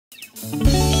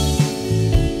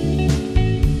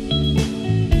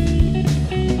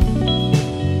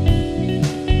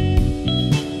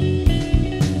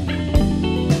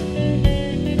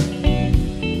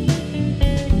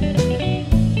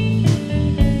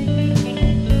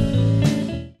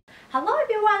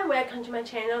my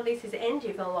channel. This is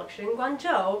Angie from Luxury in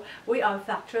Guangzhou. We are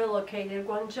factory located in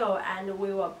Guangzhou, and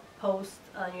we will post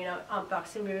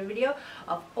unboxing review video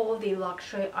of all the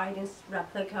luxury items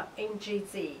replica in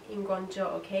GZ in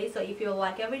Guangzhou. Okay, so if you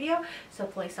like our video, so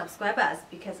please subscribe us,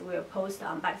 because we will post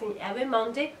unboxing every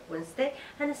Monday, Wednesday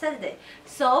and Saturday.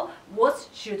 So what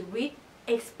should we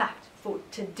expect for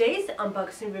today's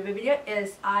unboxing review video?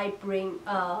 Is I bring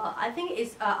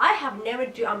I have never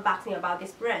do unboxing about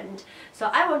this brand, so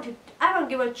I want to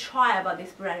give a try about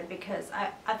this brand, because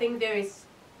I think there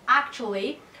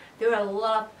are a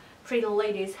lot of pretty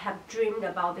ladies have dreamed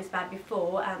about this bag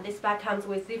before, and this bag comes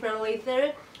with different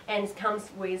leather and it comes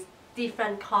with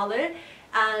different color,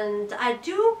 and I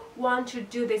do want to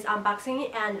do this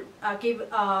unboxing and give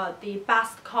the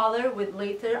best color with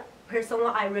leather.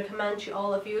 Personally, I recommend to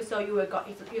all of you, so you will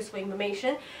get useful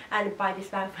information and buy this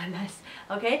bag from us.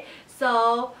 Okay,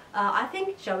 so I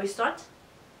think, shall we start?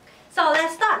 So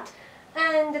let's start.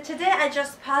 And today I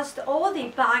just passed all the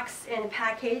bags and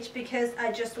package, because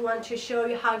I just want to show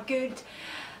you how good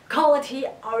quality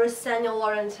our Saint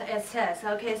Laurent is.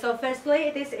 Okay, so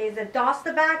firstly, this is a dust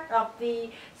bag of the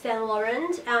Saint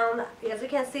Laurent, and as you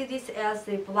can see, this is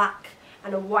the black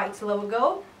and white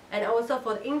logo. And also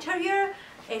for the interior,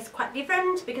 it's quite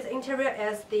different, because interior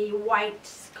is the white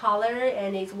color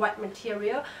and it's white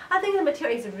material. I think the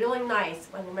material is really nice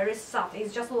and very soft.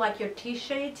 It's just like your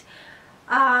t-shirt.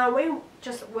 When you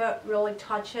just wear really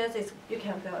touches, you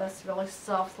can feel it's really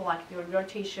soft like your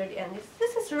t-shirt, and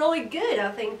this is really good,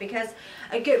 I think, because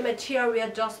a good material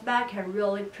dust bag can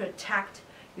really protect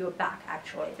your back.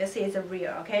 Actually, this is a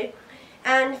real, okay.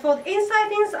 And for the inside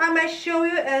things I might show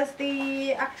you is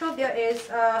there is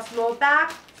a small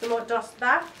bag, small dust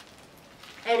bag,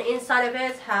 and inside of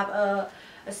it have a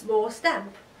small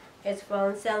stamp. It's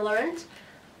from Saint Laurent.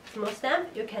 Small stamp,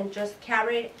 you can just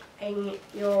carry it in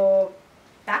your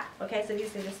bag. Okay, so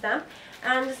this is the stamp.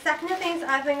 And the second thing,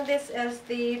 I think this is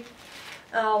the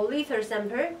leather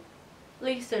sample.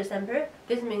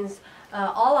 This means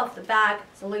all of the bag,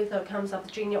 the leather comes of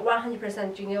genuine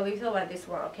 100% genuine leather, like this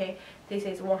one. Okay, this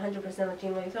is 100%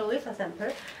 genuine leather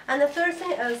sample. And the third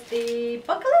thing is the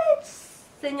booklet.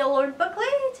 Saint Laurent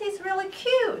booklet is really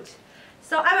cute.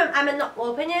 So I may not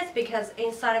open it, because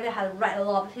inside of it has write a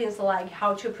lot of things like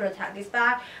how to protect this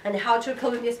bag and how to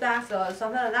clean this bag, so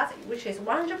something like that, which is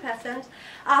 100%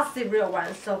 as the real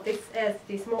one. So this is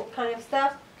the small kind of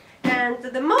stuff. And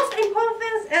the most important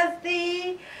thing is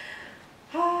the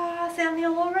Saint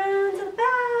Laurent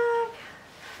bag.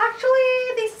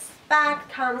 Actually, this bag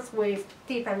comes with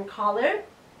different color,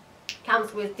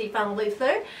 comes with different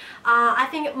leather. I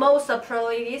think most of pro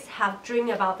ladies have dreamed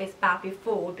about this bag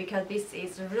before, because this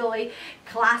is really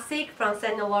classic from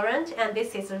Saint Laurent, and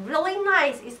this is really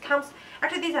nice. This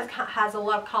has a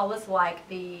lot of colors, like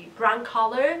the brown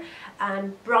color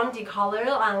and bronzy color,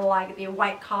 and like the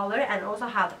white color, and also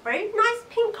have very nice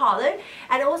pink color.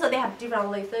 And also they have different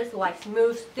leathers, like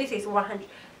smooth. This is 100%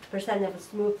 of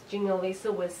smooth genuine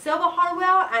leather with silver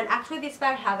hardware, and actually this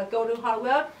bag has a golden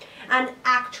hardware. And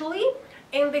actually,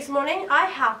 in this morning I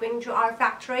have been to our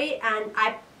factory, and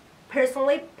I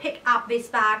personally picked up this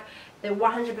bag, the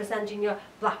 100% genuine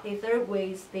black leather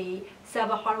with the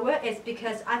silver hardware. Is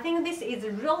because I think this is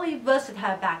a really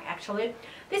versatile bag. Actually,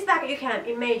 this bag, you can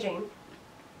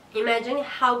imagine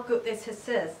how good this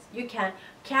is. You can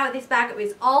carry this bag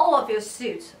with all of your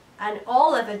suits and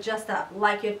all of it just up,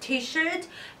 like your t-shirt,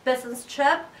 business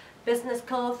trip, business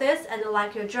clothes, and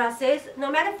like your dresses, no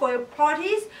matter for your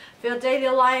parties, for your daily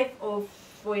life, or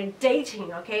for your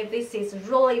dating. Okay, this is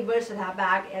really versatile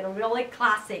bag and really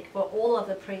classic for all of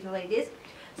the pretty ladies.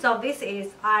 So this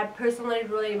is, I personally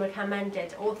really recommend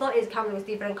it. Although it comes with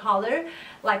different color,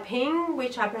 like pink,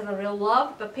 which I personally really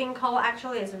love, but pink color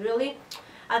actually is really,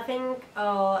 I think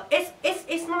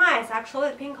it's nice.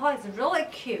 Actually, the pink color is really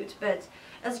cute, but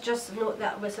it's just not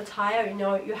that versatile.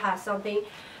 You have something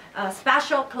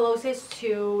special clothes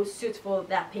to suit for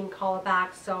that pink color bag,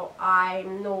 so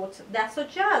I'm not that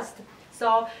suggest.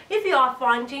 So if you are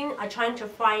trying to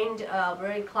find a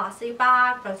very classic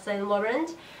bag from Saint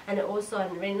Laurent, and also a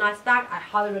really nice bag, I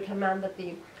highly recommend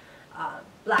the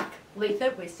black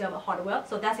leather with silver hardware.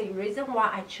 So that's the reason why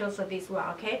I chose this one.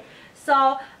 Okay,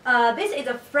 so this is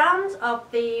the front of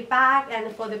the bag,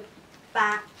 and for the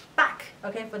back,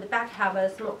 okay, for the back have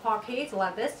a small pocket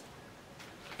like this.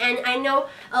 And I know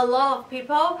a lot of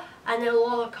people and a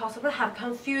lot of customers have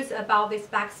confused about this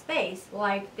bag space,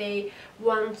 like they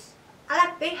want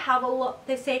like they have a lot.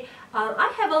 They say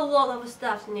I have a lot of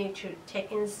stuff need to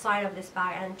take inside of this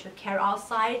bag and to carry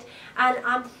outside, and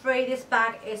I'm afraid this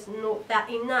bag is not that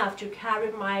enough to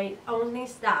carry my only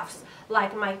stuffs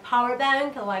like my power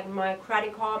bank, like my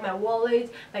credit card, my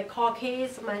wallet, my car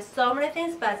keys, my so many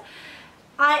things. But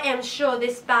I am sure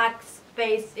this bag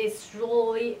space is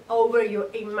really over your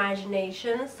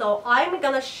imagination. So I'm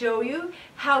gonna show you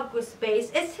how good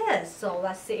space it is. So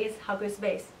let's see it's how good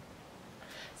space.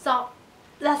 So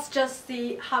let's just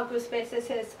see how good space it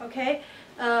is, okay?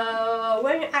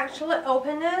 When you actually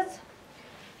open it,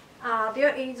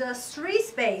 there is a 3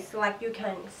 space, like you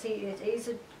can see it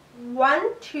is 1,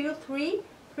 2, 3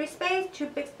 space, 2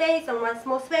 big space and 1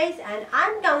 small space, and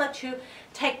I'm gonna to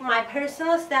take my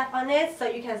personal stuff on it so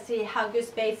you can see how good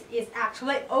space is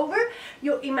actually over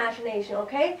your imagination,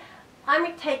 okay? I'm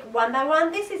gonna take one by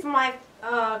one. This is my,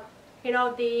 you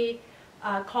know, the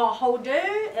card holder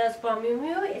is from Miu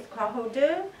Miu. It's card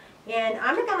holder, and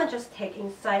I'm gonna just take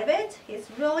inside of it. It's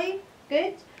really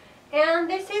good. And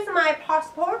this is my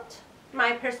passport,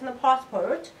 my personal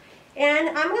passport, and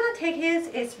I'm gonna take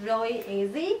it. It's really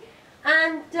easy.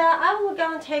 And I'm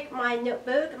gonna take my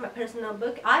notebook, my personal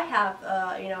notebook. I have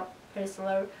you know,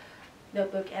 personal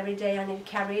notebook every day. I need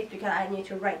to carry it because I need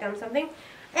to write down something.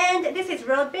 And this is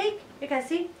really big, you can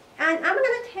see. And I'm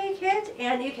gonna take it,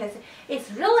 and you can see it's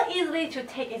really easy to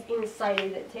take it inside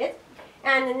it.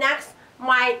 And next,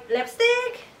 my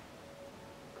lipstick,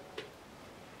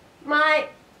 my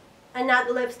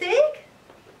another lipstick,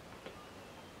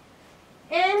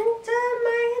 and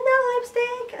my another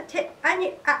lipstick. I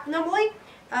need normally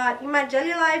in my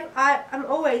daily life I'm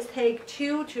always take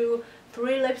 2 to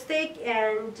 3 lipstick,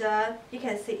 and you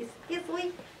can see it's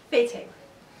easily fitting.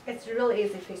 It's really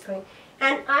easy fitting.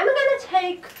 And I'm gonna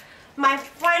take my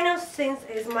final thing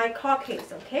is my car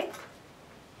keys, okay?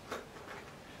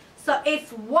 So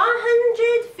it's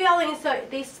 100 filling, so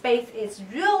this space is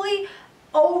really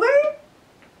over.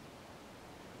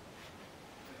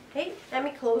 Okay, let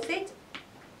me close it.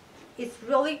 It's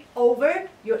really over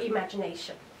your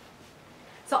imagination.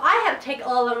 So I have taken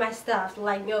all of my stuff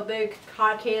like notebook,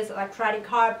 car keys, like credit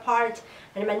card part,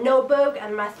 and my notebook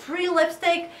and my 3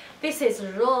 lipstick. This is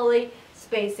really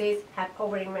spaces have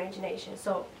over imagination.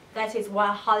 So that is why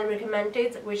I highly recommend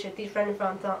it, which is different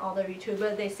from some other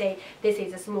YouTubers. They say this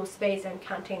is a small space and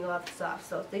contain a lot of stuff.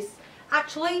 So this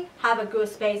actually have a good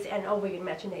space and over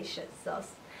imagination. So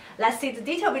let's see the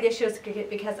detailed video shows,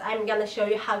 because I'm gonna show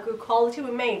you how good quality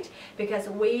we made. Because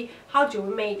how do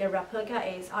we make the replica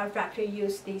is our factory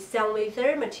used the same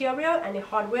leather material and the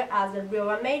hardware as the real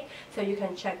one made. So you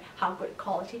can check how good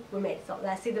quality we made. So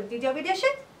let's see the detailed video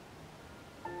shoot.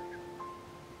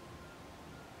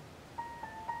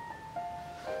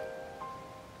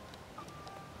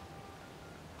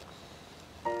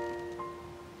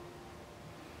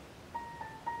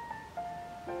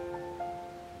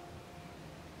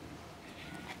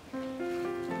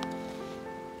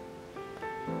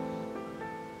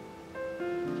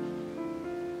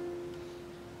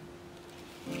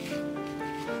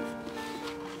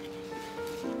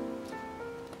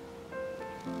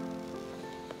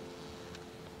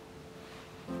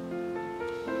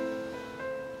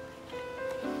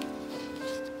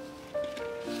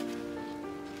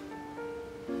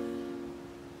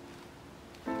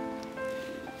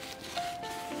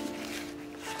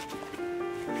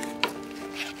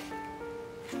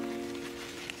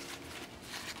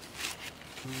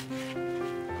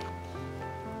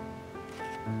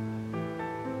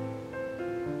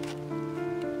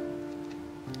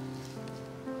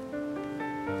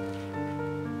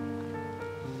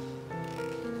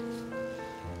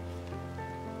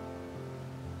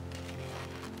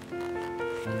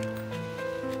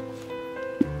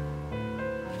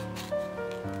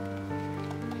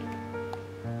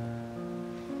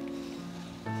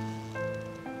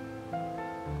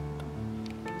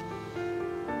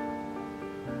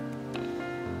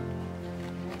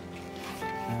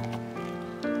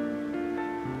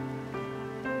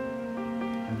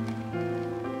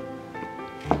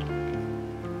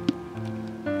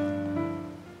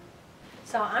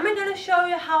 So I'm going to show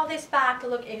you how this bag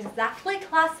look exactly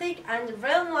classic and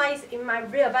real nice in my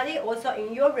real body, also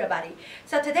in your real body.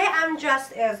 So today I'm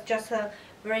dressed as just a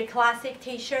very classic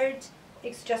t-shirt.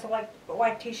 It's just like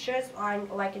white t-shirts and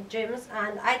like jeans,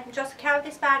 and I just carry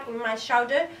this bag in my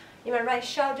shoulder, in my right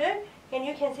shoulder, and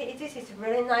you can see this is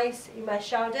really nice in my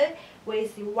shoulder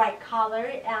with the white color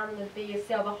and the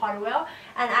silver hardware.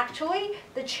 And actually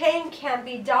the chain can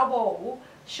be double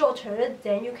shorter,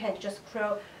 then you can just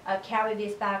carry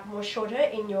this bag more shorter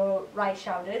in your right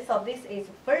shoulder. So this is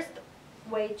first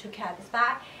way to carry this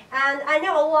bag. And I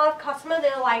know a lot of customers,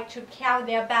 they like to carry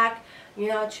their bag, you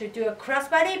know, to do a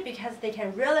crossbody because they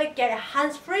can really get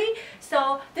hands-free.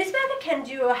 So this bag can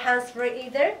do a hands-free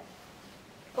either.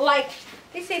 Like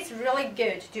this is really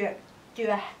good to do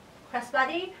a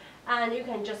crossbody, and you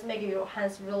can just make your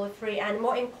hands really free. And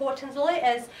more importantly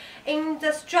is in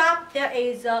the strap there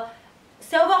is a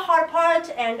silver hard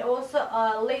part and also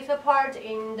a laser part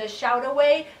in the shoulder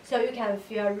way, so you can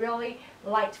feel really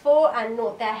lightful and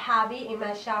not that heavy in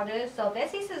my shoulders. So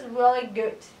this is a really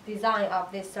good design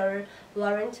of this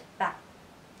Laurent bag.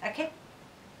 Okay,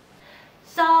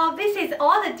 so this is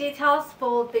all the details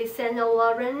for the Saint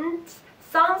Laurent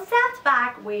sunset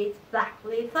bag with black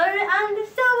leather and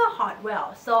silver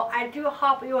hardware. So I do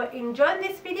hope you enjoyed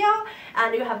this video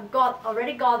and you have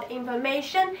already got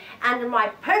information and my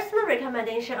personal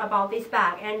recommendation about this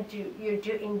bag, and you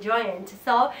do enjoy it.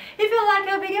 So if you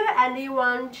like a video and you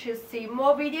want to see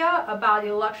more video about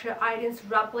the luxury items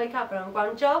replica from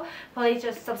Guangzhou, please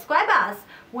just subscribe us.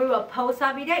 We will post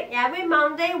our video every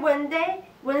Monday,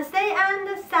 Wednesday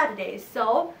and Saturday.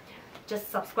 So just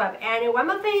subscribe. And one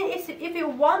more thing is, if you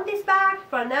want this bag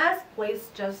from us, please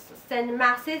just send a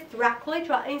message directly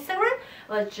to our Instagram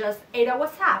or just add our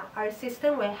WhatsApp. Our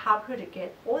assistant will help you to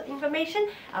get all the information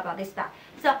about this bag.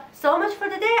 So much for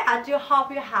today. I do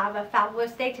hope you have a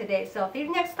fabulous day today. So see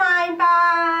you next time.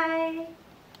 Bye.